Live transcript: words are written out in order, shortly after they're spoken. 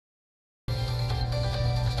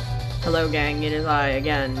Hello gang, it is I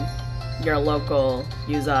again, your local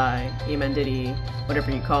Yuzai, Imandidi, whatever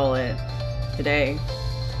you call it. Today,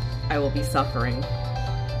 I will be suffering.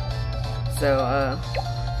 So,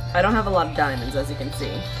 I don't have a lot of diamonds as you can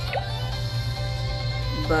see.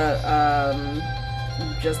 But, I'm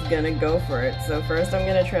just gonna go for it. So first I'm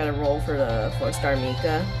gonna try to roll for the 4-star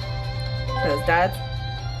Mika. Because that,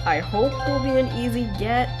 I hope, will be an easy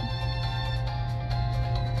get.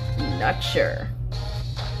 Not sure.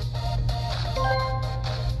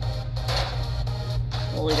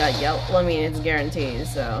 Well, we got yellow. Well, I mean, it's guaranteed,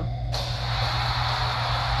 so.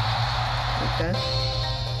 Okay.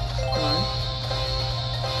 Come on.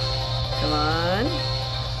 Come on.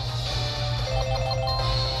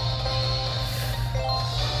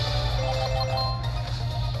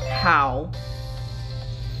 How?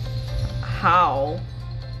 How?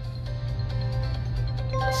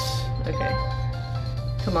 Okay.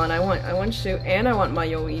 Come on, I want shoot, and I want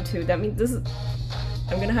Mayoi too. That means this is.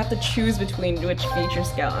 I'm gonna have to choose between which feature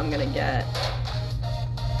scout I'm gonna get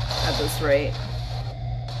at this rate.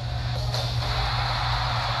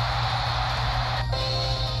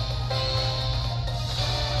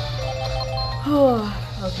 Oh,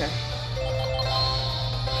 okay.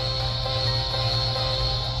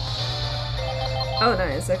 Oh,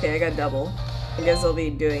 nice. Okay, I got double. I guess I'll be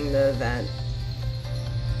doing the event.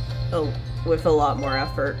 Oh, with a lot more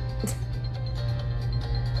effort.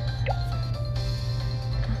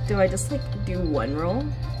 Do I just like do one roll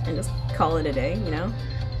and just call it a day, you know?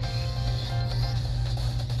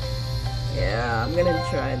 Yeah, I'm gonna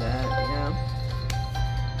try that, yeah.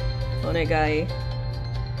 Onegai.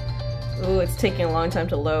 Ooh, it's taking a long time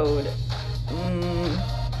to load.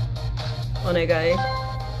 Onegai.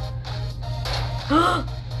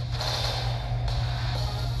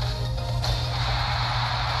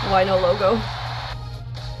 Why no logo?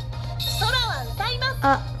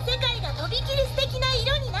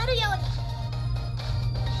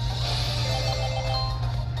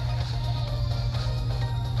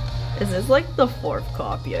 Is this like the 4th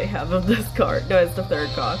copy I have of this card? No, it's the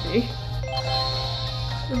 3rd copy.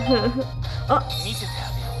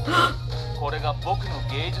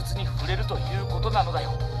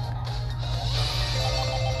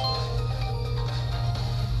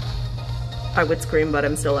 I would scream, but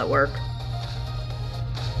I'm still at work.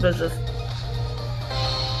 There's just...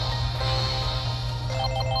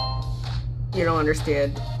 You don't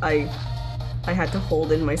understand. I had to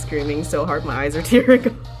hold in my screaming so hard my eyes are tearing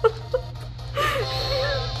up.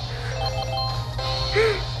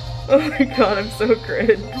 Oh my god, I'm so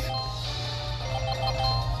cringe.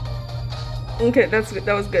 Okay, that's good.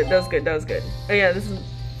 That was good. That was good. That was good. Oh yeah, this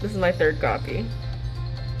is my 3rd copy.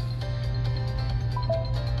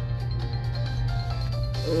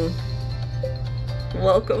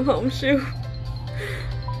 Welcome home, Shu.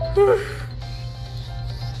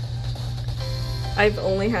 I've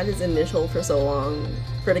only had his initial for so long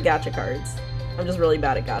for the gacha cards. I'm just really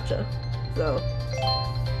bad at gacha. So,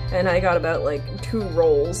 and I got about like 2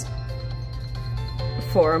 rolls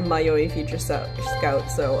for Mayoi Future Scout,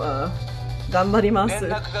 so ganbarimasu.